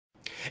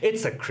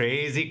It's a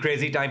crazy,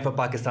 crazy time for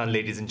Pakistan,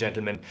 ladies and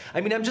gentlemen.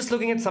 I mean, I'm just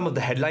looking at some of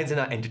the headlines in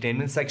our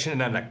entertainment section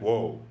and I'm like,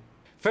 whoa.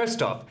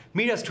 First off,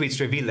 Mira's tweets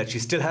reveal that she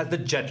still has the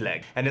jet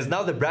lag and is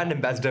now the brand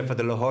ambassador for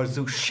the Lahore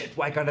Zoo. Shit,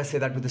 why can't I say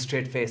that with a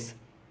straight face?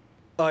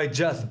 I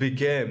just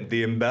became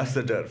the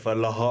ambassador for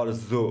Lahore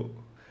Zoo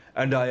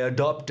and I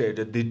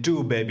adopted the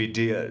 2 baby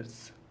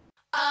deers.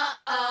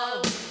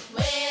 Uh-oh,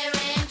 we're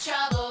in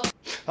trouble.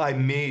 I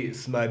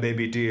miss my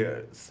baby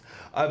deers.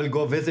 I will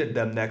go visit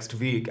them next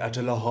week at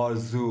a Lahore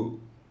Zoo.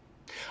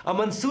 A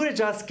Mansoor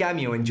Ijaz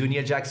cameo in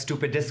Junior Jack's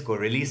Stupid Disco,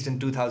 released in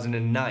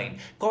 2009,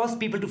 caused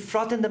people to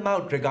froth in the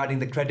mouth regarding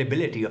the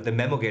credibility of the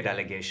Memogate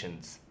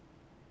allegations.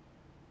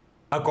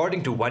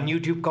 According to one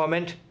YouTube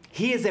comment,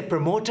 he is a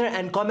promoter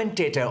and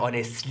commentator on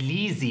a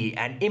sleazy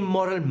and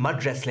immoral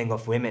mud wrestling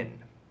of women.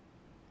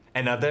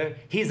 Another,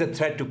 he is a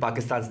threat to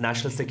Pakistan's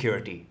national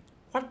security.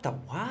 What the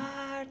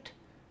what?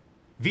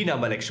 Veena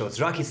Malik shows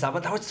Rakhi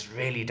Sawant how it's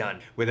really done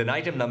with an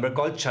item number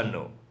called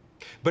Channo.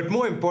 But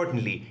more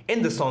importantly,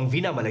 in the song,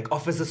 Veena Malik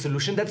offers a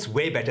solution that's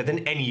way better than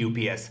any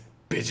UPS.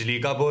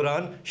 Bijli ka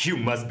boran? You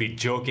must be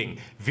joking.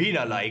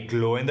 Veena like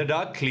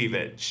glow-in-the-dark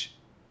cleavage.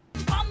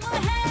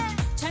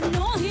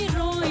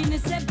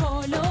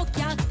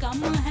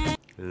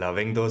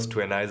 Loving those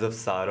twin eyes of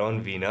Sara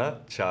on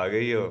Veena? Cha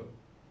gayi ho.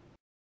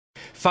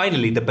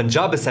 Finally, the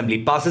Punjab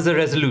Assembly passes a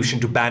resolution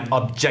to ban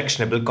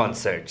objectionable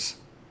concerts.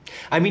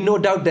 I mean, no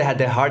doubt they had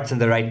their hearts in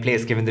the right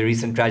place given the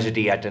recent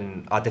tragedy at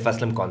an Atif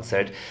Aslam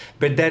concert.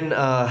 But then,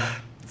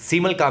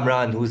 Seemal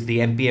Kamran, who's the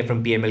MPA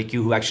from PMLQ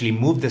who actually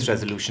moved this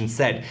resolution,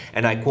 said,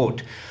 and I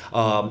quote,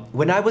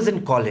 "When I was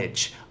in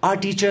college, our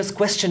teachers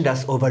questioned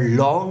us over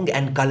long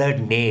and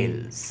colored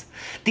nails.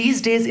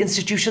 These days,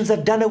 institutions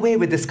have done away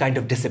with this kind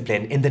of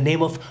discipline in the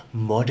name of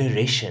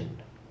moderation."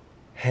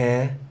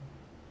 Huh?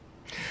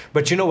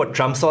 But you know what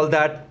trumps all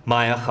that?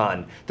 Maya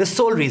Khan, the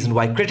sole reason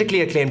why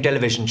critically acclaimed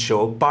television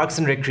show Parks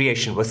and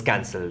Recreation was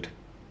cancelled.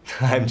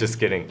 I'm just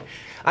kidding.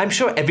 I'm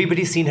sure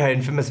everybody's seen her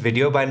infamous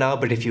video by now,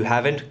 but if you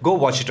haven't, go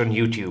watch it on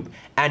YouTube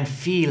and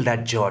feel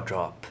that jaw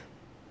drop.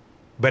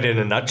 But in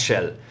a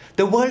nutshell,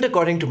 the world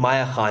according to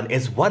Maya Khan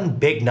is one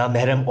big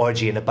Mahram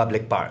orgy in a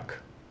public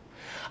park.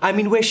 I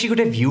mean, where she could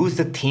have used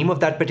the theme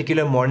of that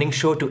particular morning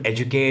show to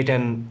educate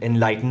and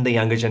enlighten the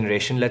younger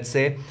generation, let's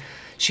say,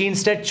 she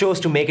instead chose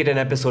to make it an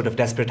episode of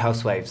Desperate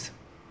Housewives.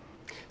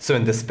 So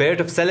in the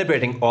spirit of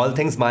celebrating all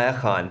things Maya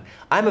Khan,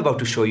 I'm about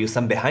to show you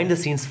some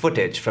behind-the-scenes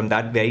footage from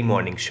that very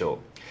morning show.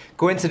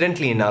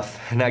 Coincidentally enough,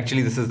 and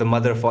actually this is the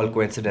mother of all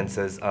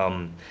coincidences,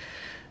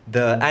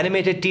 the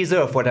animated teaser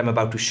of what I'm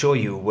about to show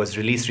you was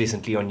released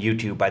recently on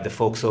YouTube by the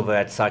folks over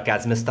at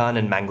Sarcasmistan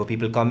and Mango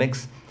People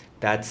Comics.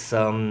 That's,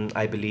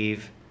 I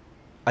believe,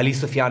 Ali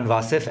Sufyan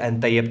Wasif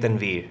and Tayyib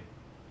Tanveer.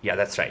 Yeah,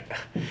 that's right.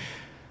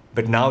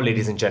 But now,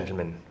 ladies and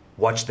gentlemen,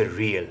 watch the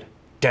real,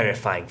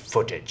 terrifying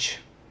footage.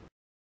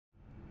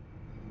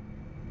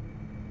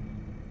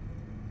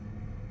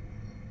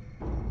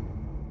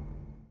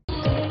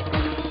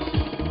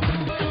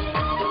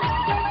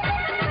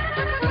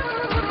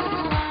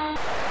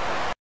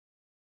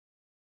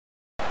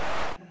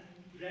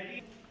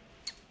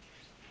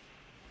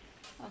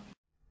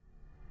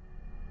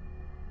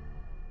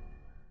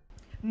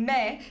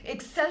 मैं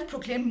एक self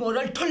proclaim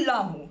moral ठुल्ला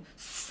हूँ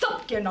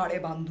सबके नाड़े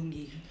बांध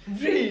दूंगी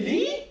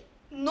Really?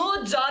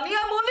 No, Johnny,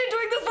 I'm only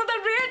doing this for the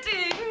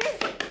ratings.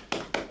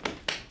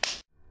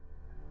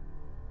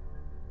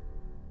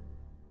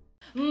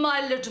 My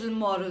little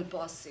moral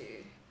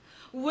posse.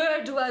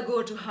 Where do I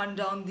go to hunt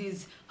down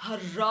these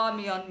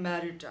harami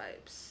unmarried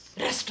types?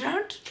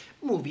 Restaurant?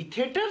 Movie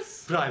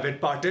theaters? Private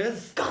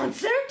parties?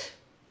 Concert?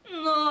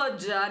 No,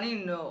 Johnny,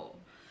 no.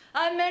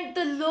 I meant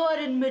the lower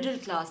and middle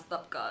class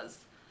tabkas.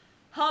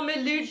 हम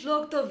elite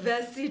लोग तो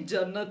वैसी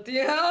जन्नती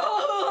हैं.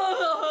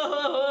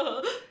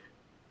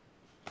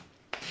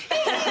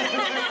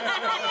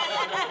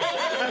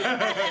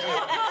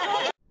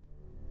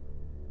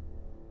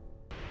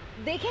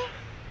 देखें,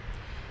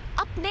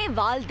 अपने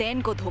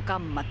वालदैन को धोखा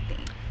मत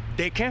दें.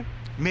 देखें,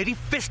 मेरी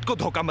फिस्ट को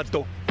धोखा मत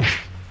दो.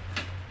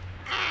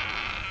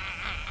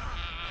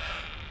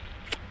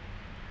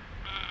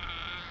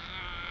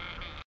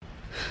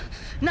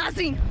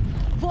 नाज़रीन,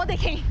 वो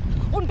देखें,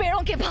 उन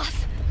पेड़ों के पास.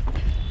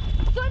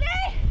 सुने,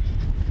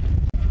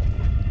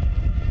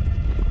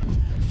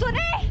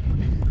 सुने,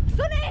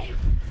 सुने,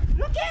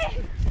 रुकिए.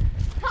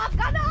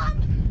 आपका नाम,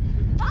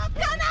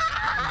 आपका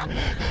नाम.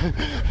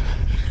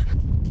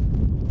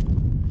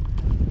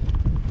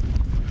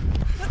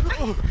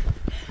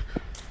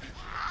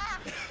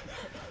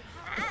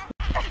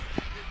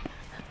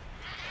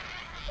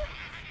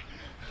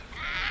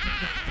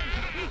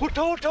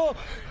 उठो, उठो.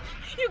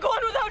 You go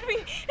on without me.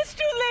 It's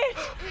too late.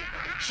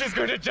 She's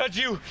going to judge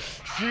you.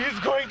 She's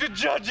going to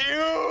judge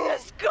you.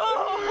 Let's go.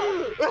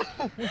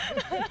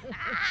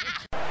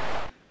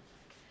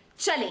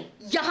 चलें,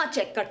 यहाँ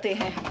चेक करते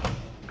हैं.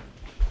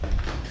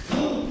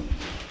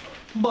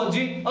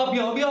 बाजी, आप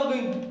यहाँ भी आ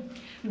गई.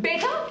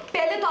 बेटा,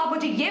 पहले तो आप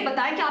मुझे ये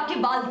बताएं कि आपके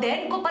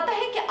वालिदैन को पता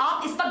है कि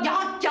आप इस वक्त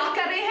यहाँ क्या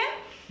कर रहे हैं?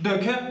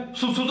 देखें,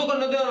 सुसु तो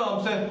करने दे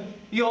आराम से.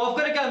 ये ऑफ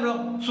करे कैमरा.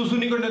 सुसु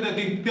नहीं करने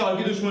देती. प्यार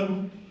की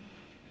दुश्मन.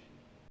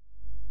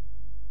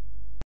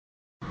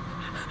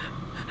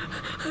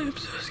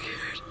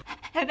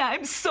 and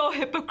I'm so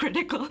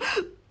hypocritical.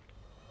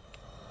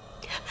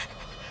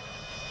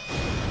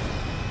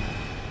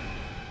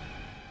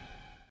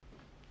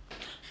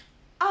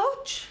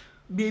 Ouch!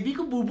 Baby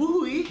को बूबू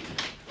हुई।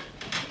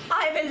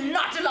 I will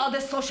not allow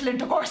this social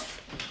intercourse.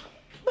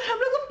 पर हम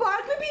लोग तो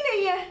पार्क में भी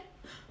नहीं है।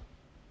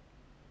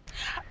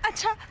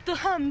 अच्छा तो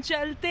हम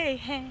चलते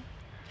हैं।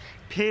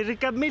 फिर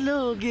कब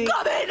मिलोगे?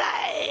 कभी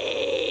नहीं।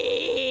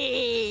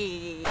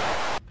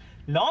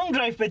 लॉन्ग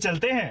ड्राइव पे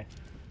चलते हैं।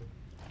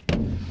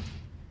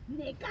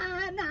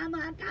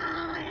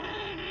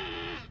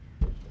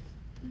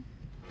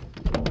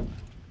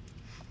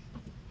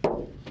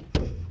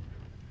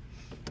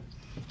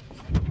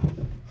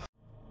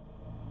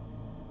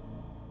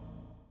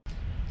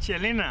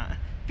 चले ना,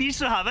 पीर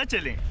सुहावा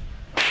चले।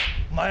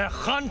 माया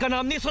खान का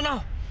नाम नहीं सुना?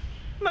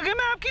 मगर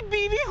मैं आपकी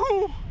बीवी हूँ।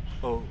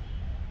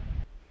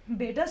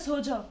 बेटा सो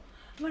जाओ,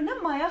 वरना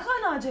माया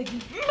खान आ जाएगी।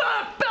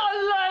 मैं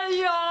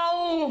पहले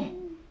आऊं।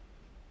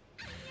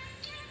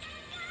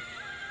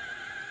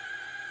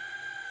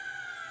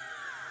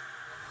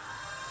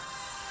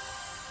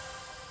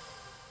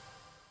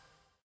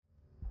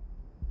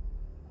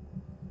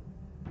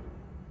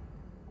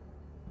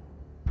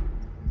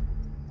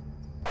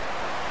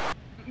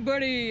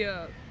 बड़ी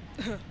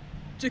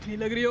चिकनी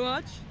लग रही हो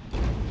आज।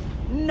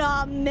 ना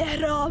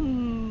मेहरम।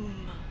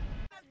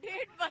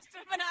 डेट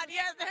बस्टर बना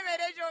दिया इसने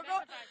मेरे